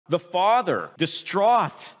The father,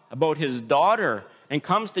 distraught about his daughter, and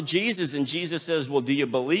comes to Jesus, and Jesus says, well, do you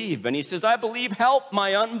believe? And he says, I believe, help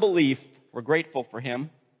my unbelief. We're grateful for him.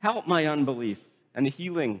 Help my unbelief. And the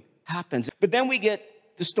healing happens. But then we get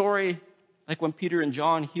the story like when Peter and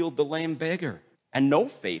John healed the lame beggar, and no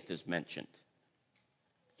faith is mentioned.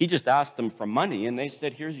 He just asked them for money, and they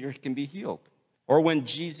said, here's your, can be healed. Or when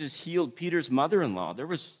Jesus healed Peter's mother-in-law, there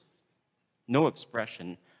was no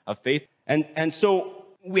expression of faith. And so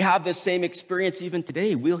we have the same experience even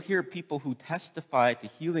today. We'll hear people who testify to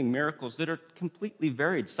healing miracles that are completely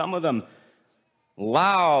varied. Some of them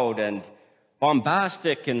loud and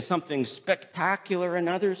bombastic and something spectacular, and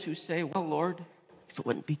others who say, well, Lord, if it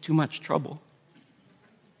wouldn't be too much trouble,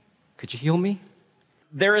 could you heal me?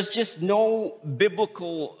 There is just no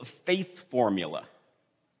biblical faith formula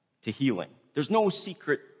to healing. There's no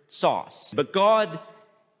secret sauce. But God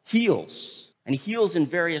heals, and he heals in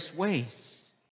various ways.